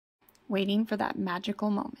waiting for that magical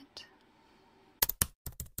moment.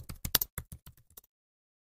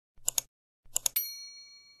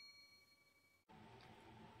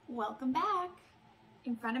 Welcome back!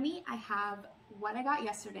 In front of me, I have what I got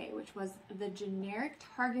yesterday, which was the generic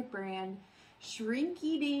Target brand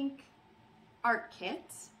Shrinky Dink art kit.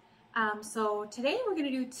 So today we're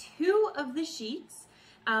going to do 2 of the sheets,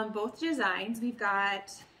 both designs. We've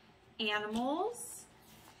got animals,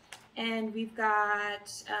 and we've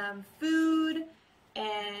got food,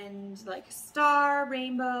 and like a star,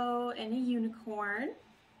 rainbow, and a unicorn.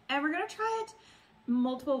 And we're going to try it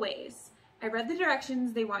multiple ways. I read the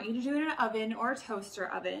directions. They want you to do it in an oven or a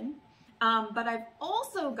toaster oven. But I've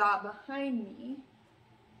also got behind me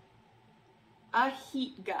a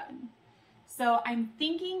heat gun. So I'm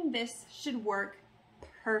thinking this should work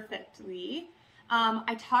perfectly.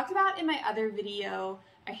 I talked about in my other video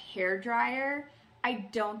a hair dryer. I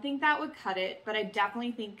don't think that would cut it, but I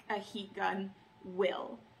definitely think a heat gun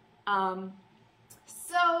will.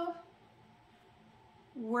 So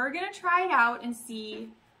we're gonna try it out and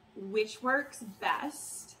see which works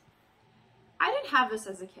best. I didn't have this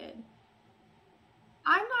as a kid.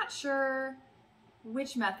 I'm not sure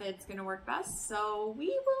which method's gonna work best, so we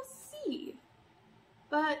will see.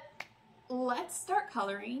 But let's start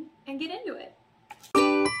coloring and get into it.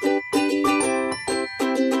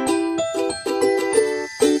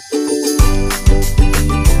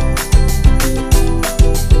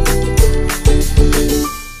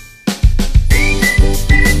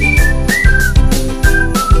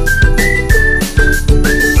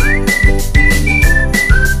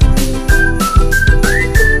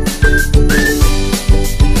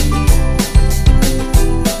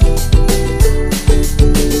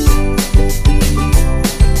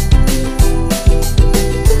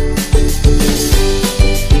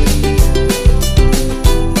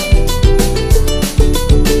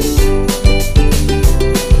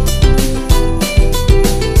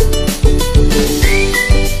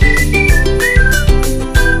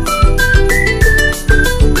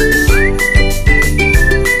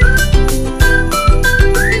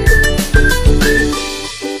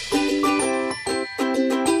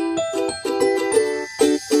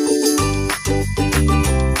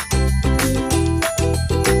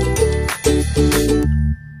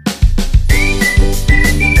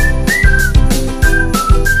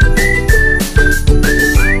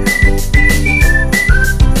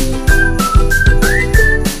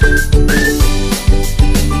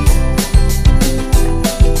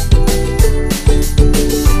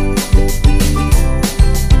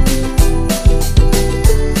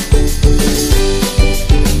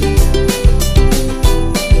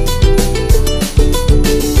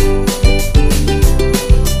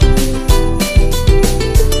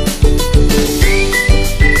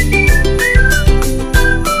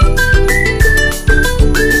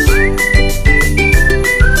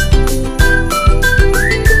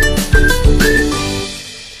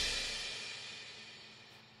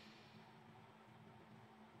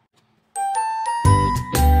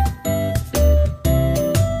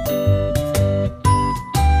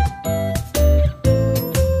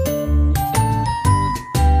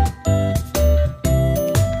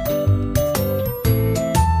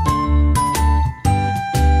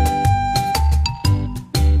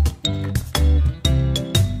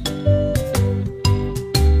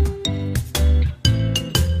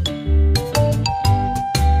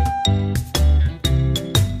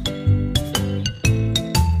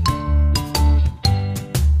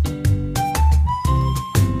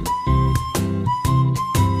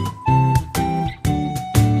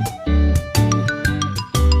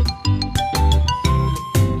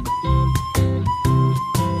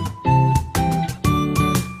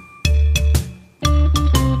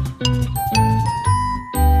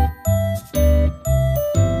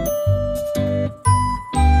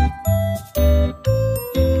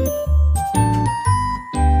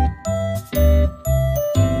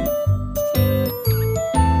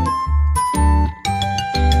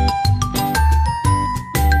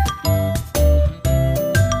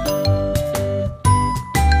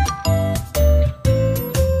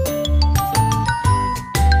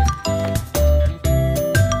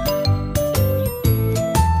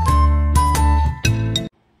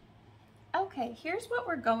 Here's what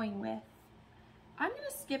we're going with. I'm gonna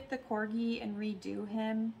skip the corgi and redo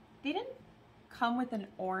him. They didn't come with an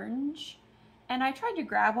orange, and I tried to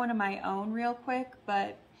grab one of my own real quick,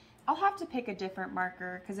 but I'll have to pick a different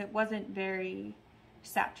marker because it wasn't very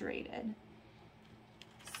saturated.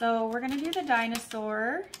 So we're gonna do the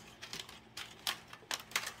dinosaur.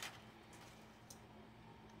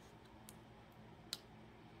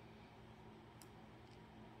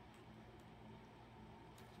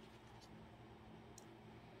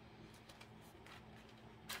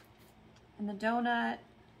 and the donut.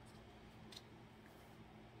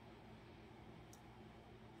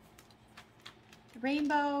 The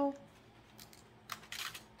rainbow.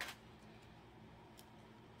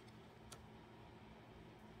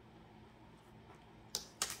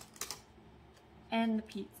 And the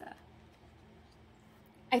pizza.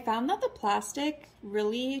 I found that the plastic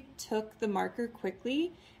really took the marker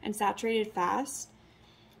quickly and saturated fast,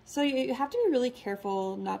 so you have to be really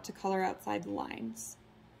careful not to color outside the lines.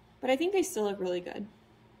 But I think they still look really good.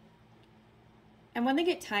 And when they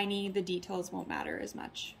get tiny, the details won't matter as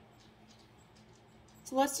much.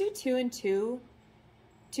 So let's do 2 and 2,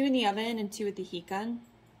 2 in the oven and 2 with the heat gun.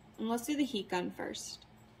 And let's do the heat gun first.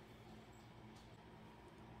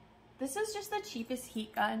 This is just the cheapest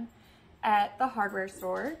heat gun at the hardware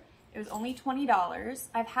store. It was only $20.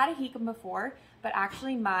 I've had a heat gun before, but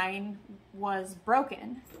actually mine was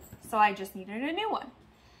broken, so I just needed a new one.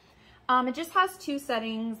 It just has 2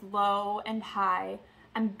 settings, low and high.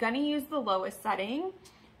 I'm gonna use the lowest setting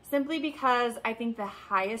simply because I think the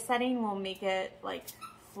highest setting will make it like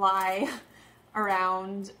fly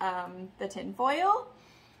around the tin foil,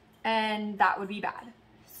 and that would be bad.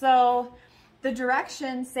 So the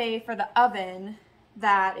directions say for the oven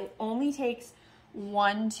that it only takes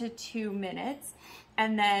 1 to 2 minutes,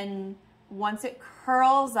 and then once it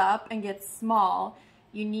curls up and gets small,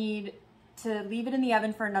 you need to leave it in the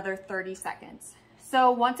oven for another 30 seconds. So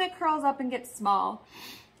once it curls up and gets small,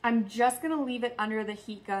 I'm just gonna leave it under the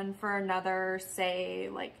heat gun for another, say,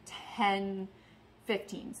 like 10,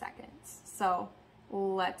 15 seconds. So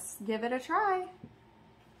let's give it a try.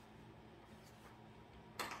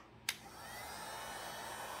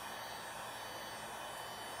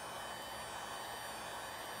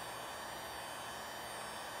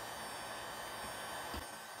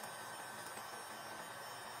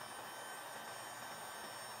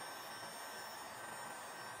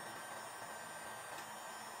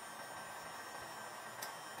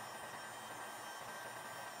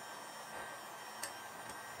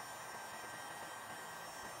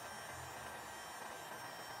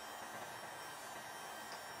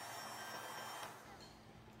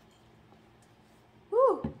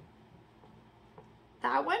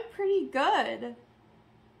 That went pretty good.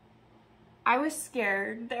 I was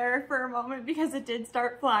scared there for a moment because it did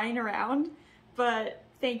start flying around, but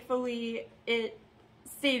thankfully it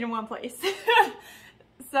stayed in one place.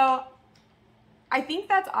 So I think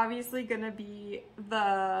that's obviously gonna be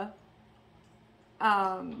the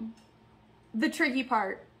tricky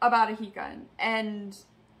part about a heat gun, and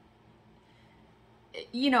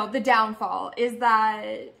you know, the downfall is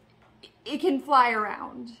that it can fly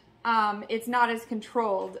around. It's not as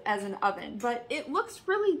controlled as an oven, but it looks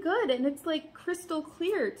really good, and it's like crystal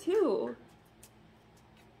clear too.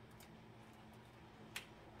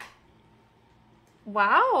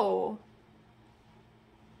 Wow.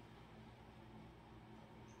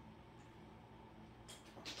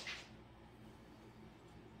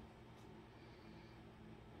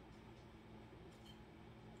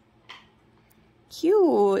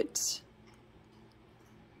 Cute.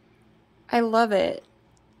 I love it.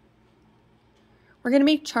 We're gonna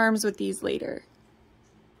make charms with these later.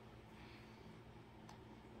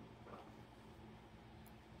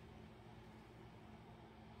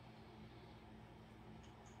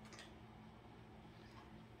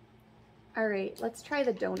 All right, let's try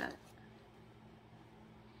the donut.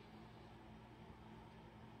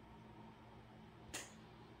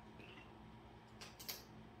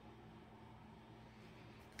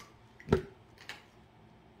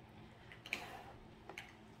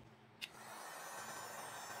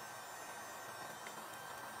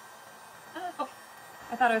 Oh,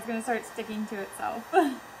 I thought it was gonna start sticking to itself.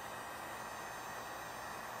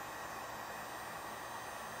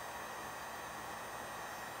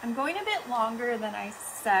 I'm going a bit longer than I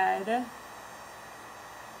said.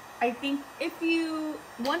 I think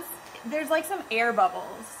there's like some air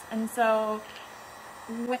bubbles, and so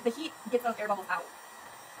when the heat gets those air bubbles out,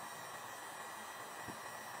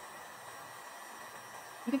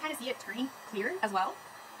 you can kind of see it turning clear as well.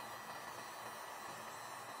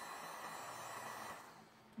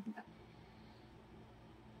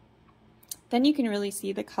 Then you can really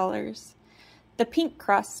see the colors. The pink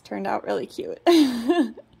crust turned out really cute.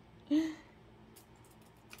 And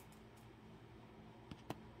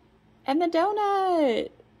the donut,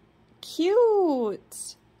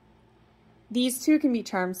 cute. These two can be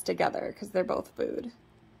charms together because they're both food.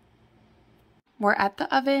 We're at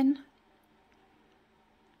the oven.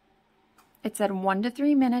 It said 1 to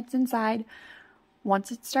 3 minutes inside.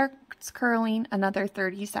 Once it starts curling, another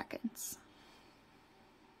 30 seconds.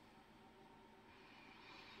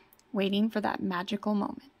 Waiting for that magical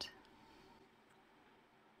moment.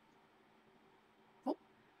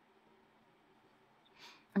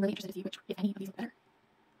 I'm really interested to see which, if any, of these look better.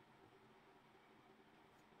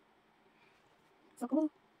 So cool.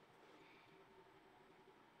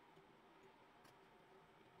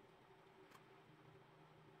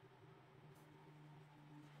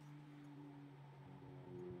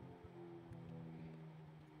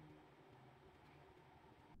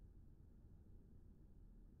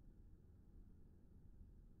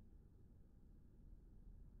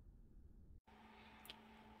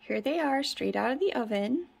 Here they are straight out of the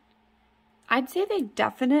oven. I'd say they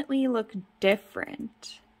definitely look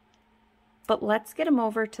different, but let's get them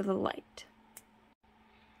over to the light.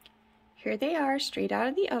 Here they are straight out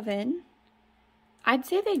of the oven. I'd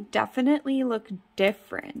say they definitely look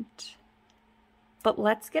different, but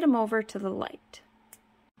let's get them over to the light.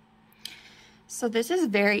 So this is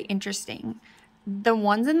very interesting. The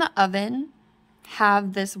ones in the oven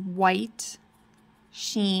have this white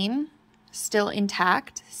sheen still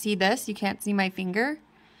intact. See this? You can't see my finger.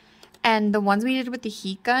 And the ones we did with the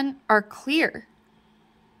heat gun are clear.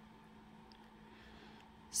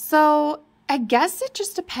 So I guess it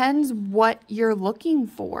just depends what you're looking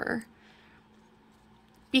for,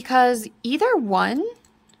 because either one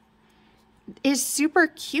is super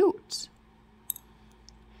cute.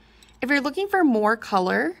 If you're looking for more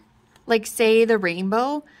color, like say the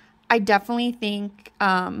rainbow, I definitely think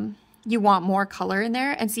you want more color in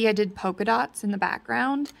there. And see, I did polka dots in the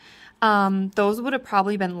background. Those would have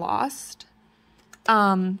probably been lost.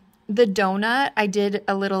 The donut, I did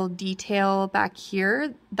a little detail back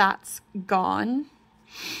here. That's gone.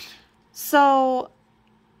 So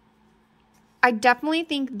I definitely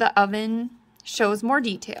think the oven shows more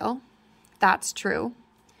detail. That's true.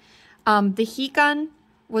 The heat gun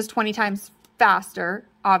was 20 times faster,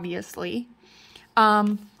 obviously.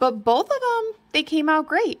 But both of them, they came out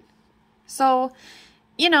great. So,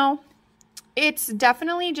 you know, it's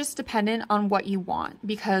definitely just dependent on what you want,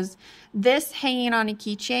 because this hanging on a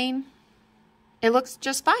keychain, it looks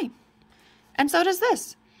just fine. And so does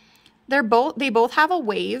this. They both have a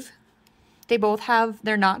wave.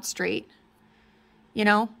 They're not straight. You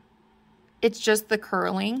know, it's just the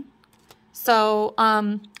curling. So,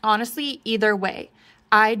 honestly, either way,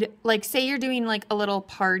 I'd like, say you're doing like a little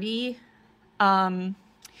party, and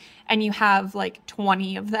you have like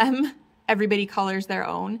 20 of them, everybody colors their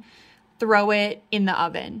own, throw it in the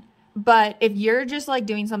oven. But if you're just like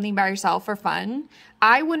doing something by yourself for fun,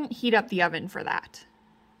 I wouldn't heat up the oven for that.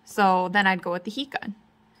 So then I'd go with the heat gun.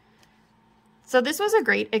 So this was a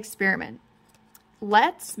great experiment.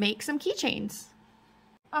 Let's make some keychains.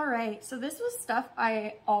 All right, so this was stuff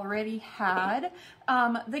I already had.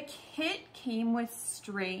 The kit came with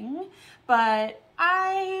string, but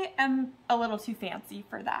I am a little too fancy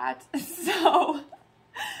for that. So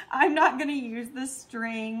I'm not gonna use the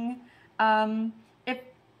string. If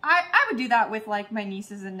I would do that with like my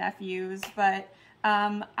nieces and nephews, but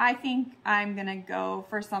I think I'm gonna go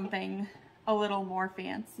for something a little more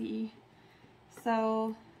fancy.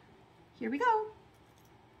 So here we go.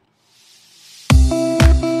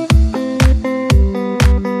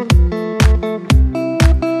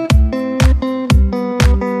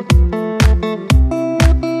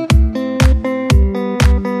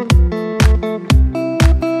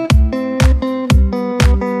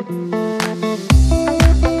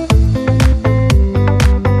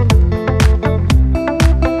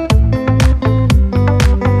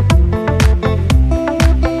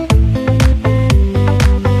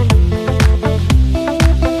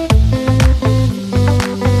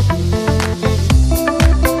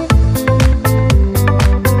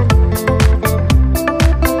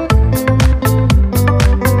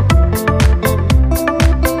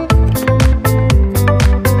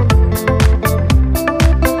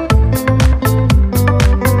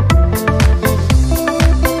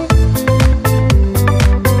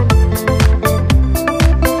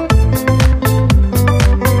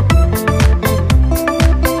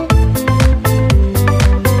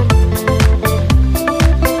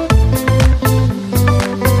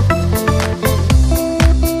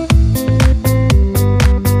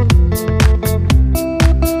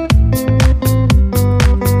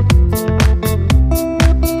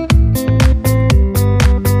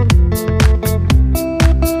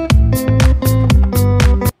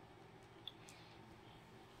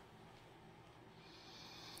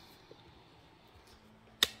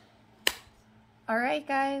 All right,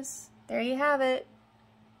 guys, there you have it.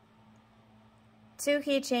 2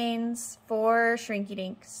 keychains for Shrinky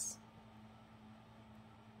Dinks.